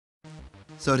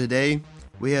So today,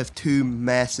 we have two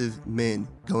massive men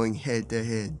going head to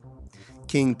head.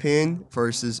 Kingpin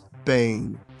versus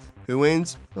Bane. Who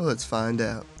wins? Well, let's find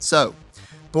out. So,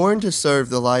 born to serve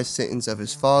the life sentence of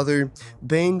his father,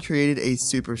 Bane created a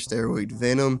super steroid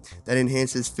venom that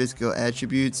enhanced his physical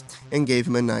attributes and gave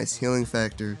him a nice healing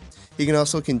factor. He can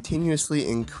also continuously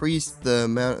increase the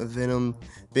amount of venom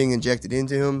being injected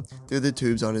into him through the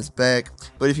tubes on his back,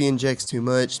 but if he injects too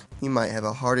much, he might have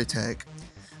a heart attack.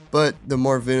 But the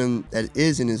more venom that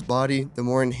is in his body, the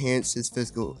more enhanced his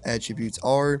physical attributes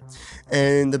are,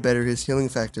 and the better his healing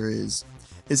factor is.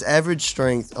 His average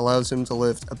strength allows him to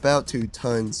lift about 2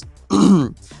 tons,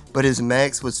 but his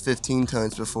max was 15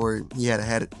 tons before he had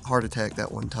a heart attack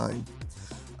that one time.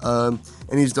 And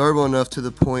he's durable enough to the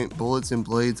point bullets and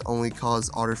blades only cause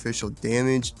artificial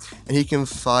damage, and he can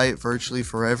fight virtually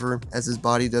forever as his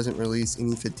body doesn't release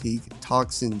any fatigue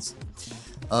toxins.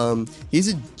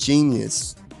 He's a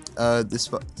genius.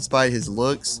 Despite his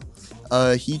looks,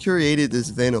 he created this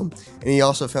venom, and he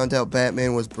also found out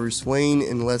Batman was Bruce Wayne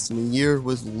in less than a year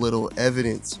with little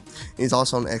evidence. He's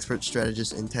also an expert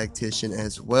strategist and tactician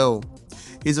as well.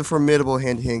 He's a formidable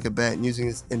hand-to-hand combatant using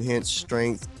his enhanced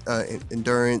strength,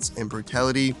 endurance, and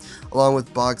brutality, along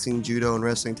with boxing, judo, and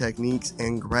wrestling techniques,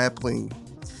 and grappling.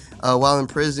 While in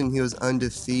prison, he was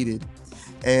undefeated,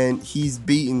 and he's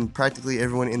beaten practically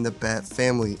everyone in the Bat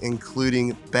family,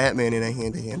 including Batman in a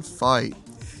hand-to-hand fight.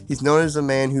 He's known as the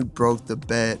man who broke the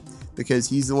Bat because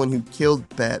he's the one who killed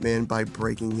Batman by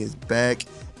breaking his back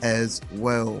as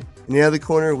well. In the other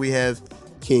corner, we have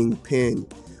Kingpin.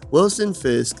 Wilson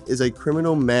Fisk is a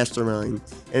criminal mastermind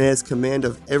and has command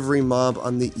of every mob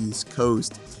on the East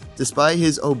Coast. Despite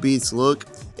his obese look,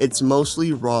 it's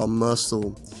mostly raw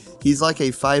muscle. He's like a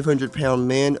 500-pound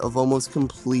man of almost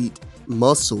complete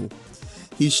muscle.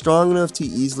 He's strong enough to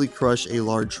easily crush a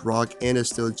large rock and a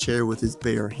steel chair with his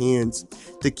bare hands,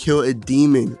 to kill a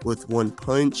demon with one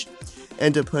punch,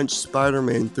 and to punch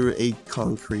Spider-Man through a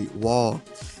concrete wall.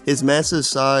 His massive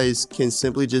size can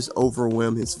simply just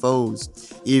overwhelm his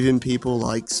foes, even people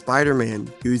like Spider-Man,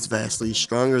 who's vastly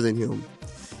stronger than him.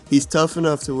 He's tough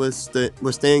enough to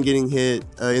withstand getting hit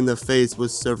in the face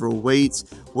with several weights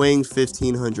weighing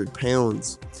 1,500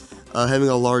 pounds. Having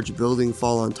a large building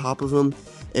fall on top of him,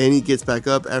 and he gets back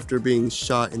up after being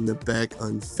shot in the back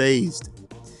unfazed.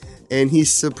 And he's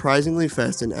surprisingly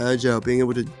fast and agile, being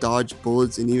able to dodge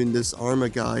bullets and even disarm a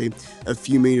guy a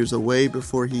few meters away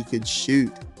before he could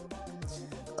shoot.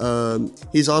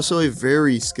 He's also a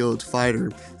very skilled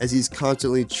fighter, as he's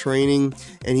constantly training,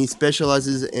 and he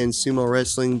specializes in sumo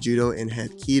wrestling, judo, and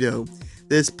hapkido.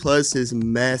 This plus his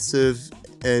massive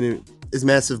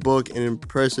bulk and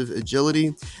impressive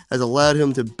agility has allowed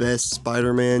him to best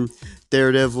Spider-Man,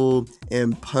 Daredevil,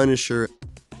 and Punisher.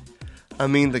 I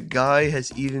mean, the guy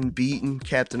has even beaten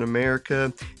Captain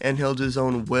America and held his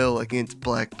own well against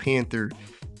Black Panther,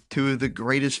 two of the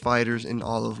greatest fighters in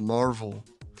all of Marvel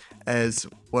as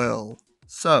well.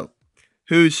 So,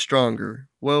 who's stronger?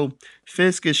 Well,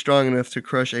 Fisk is strong enough to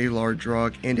crush a large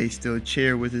rock and a steel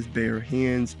chair with his bare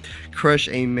hands, crush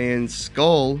a man's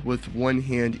skull with one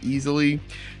hand easily,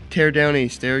 tear down a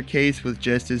staircase with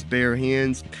just his bare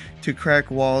hands, to crack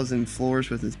walls and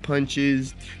floors with his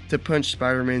punches, to punch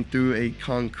Spider-Man through a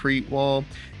concrete wall,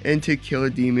 and to kill a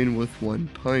demon with one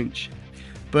punch.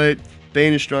 But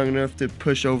Bane is strong enough to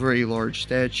push over a large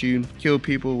statue, kill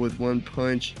people with one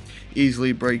punch,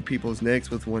 easily break people's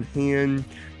necks with one hand,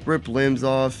 rip limbs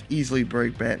off, easily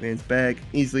break Batman's back,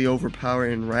 easily overpower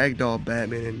and ragdoll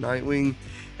Batman and Nightwing,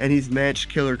 and he's matched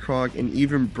Killer Croc and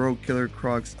even broke Killer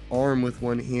Croc's arm with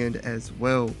one hand as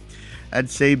well. I'd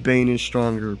say Bane is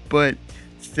stronger, but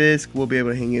Fisk will be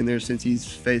able to hang in there since he's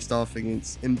faced off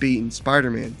against and beaten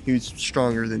Spider-Man, who's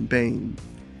stronger than Bane.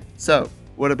 So,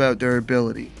 what about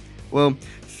durability? Well,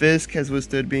 Fisk has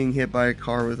withstood being hit by a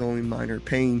car with only minor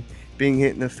pain, being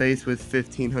hit in the face with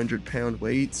 1,500-pound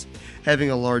weights, having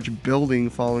a large building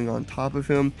falling on top of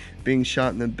him, being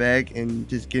shot in the back and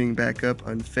just getting back up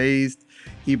unfazed.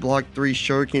 He blocked 3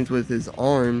 shurikens with his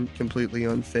arm, completely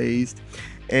unfazed,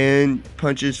 and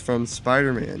punches from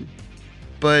Spider-Man.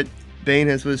 But Bane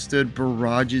has withstood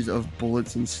barrages of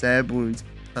bullets and stab wounds,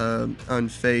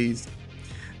 unfazed.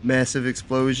 Massive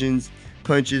explosions,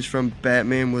 punches from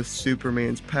Batman with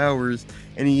Superman's powers,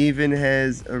 and he even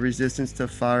has a resistance to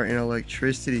fire and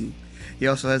electricity. He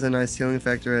also has a nice healing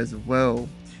factor as well.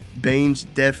 Bane's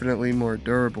definitely more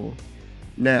durable.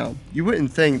 Now, you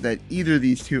wouldn't think that either of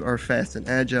these two are fast and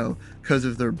agile because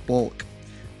of their bulk,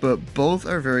 but both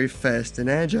are very fast and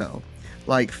agile.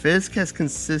 Like, Fisk has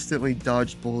consistently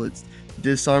dodged bullets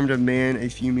disarmed a man a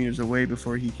few meters away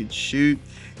before he could shoot,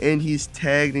 and he's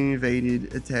tagged and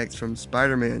evaded attacks from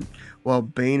Spider-Man, while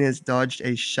Bane has dodged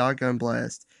a shotgun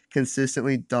blast,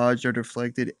 consistently dodged or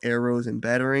deflected arrows and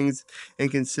batterings,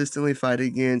 and consistently fight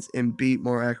against and beat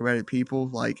more acrobatic people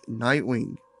like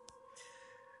Nightwing.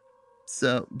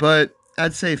 But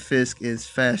I'd say Fisk is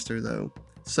faster though.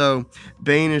 So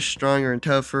Bane is stronger and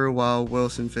tougher, while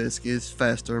Wilson Fisk is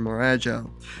faster and more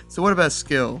agile. So what about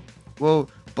skill? Well,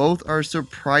 both are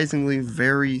surprisingly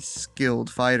very skilled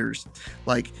fighters.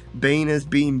 Like Bane has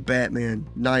beaten Batman,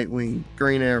 Nightwing,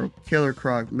 Green Arrow, Killer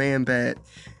Croc, Man Bat,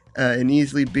 and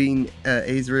easily beaten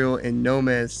Azrael and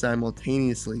Nomad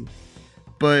simultaneously.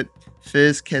 But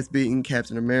Fisk has beaten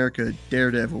Captain America,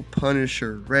 Daredevil,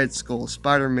 Punisher, Red Skull,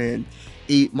 Spider-Man,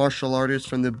 8 martial artists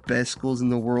from the best schools in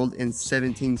the world in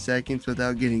 17 seconds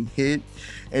without getting hit,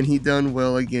 and he done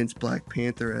well against Black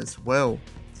Panther as well.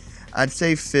 I'd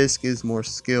say Fisk is more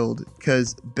skilled,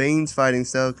 because Bane's fighting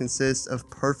style consists of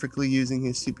perfectly using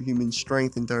his superhuman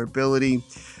strength and durability,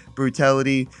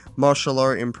 brutality, martial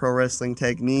art and pro wrestling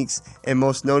techniques, and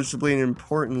most noticeably and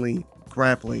importantly,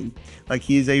 grappling. Like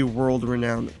he's a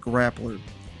world-renowned grappler.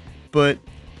 But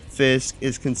Fisk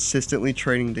is consistently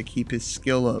training to keep his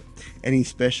skill up, and he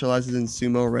specializes in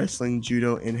sumo wrestling,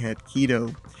 judo, and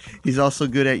hapkido. He's also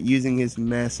good at using his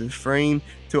massive frame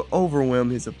to overwhelm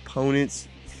his opponents.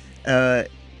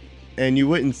 And you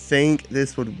wouldn't think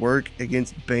this would work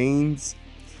against Bane's,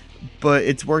 but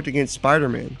it's worked against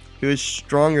Spider-Man, who is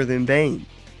stronger than Bane.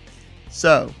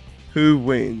 So, who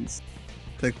wins?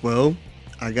 Well,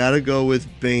 I gotta go with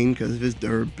Bane because of his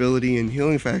durability and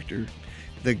healing factor.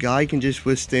 The guy can just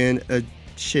withstand a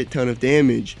shit ton of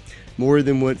damage, more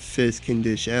than what Fisk can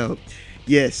dish out.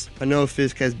 Yes, I know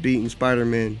Fisk has beaten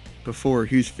Spider-Man before,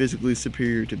 who's physically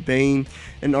superior to Bane,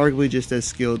 and arguably just as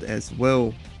skilled as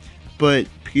well. But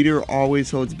Peter always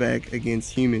holds back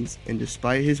against humans, and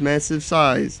despite his massive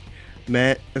size,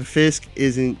 Fisk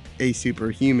isn't a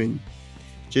superhuman,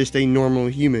 just a normal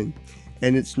human.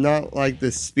 And it's not like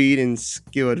the speed and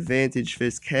skill advantage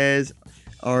Fisk has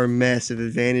are massive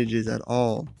advantages at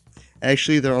all.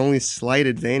 Actually, they're only slight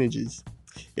advantages.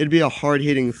 It'd be a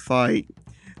hard-hitting fight,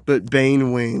 but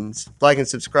Bane wins. Like and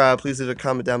subscribe. Please leave a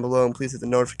comment down below, and please hit the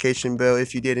notification bell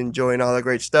if you did enjoy and all that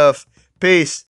great stuff. Peace.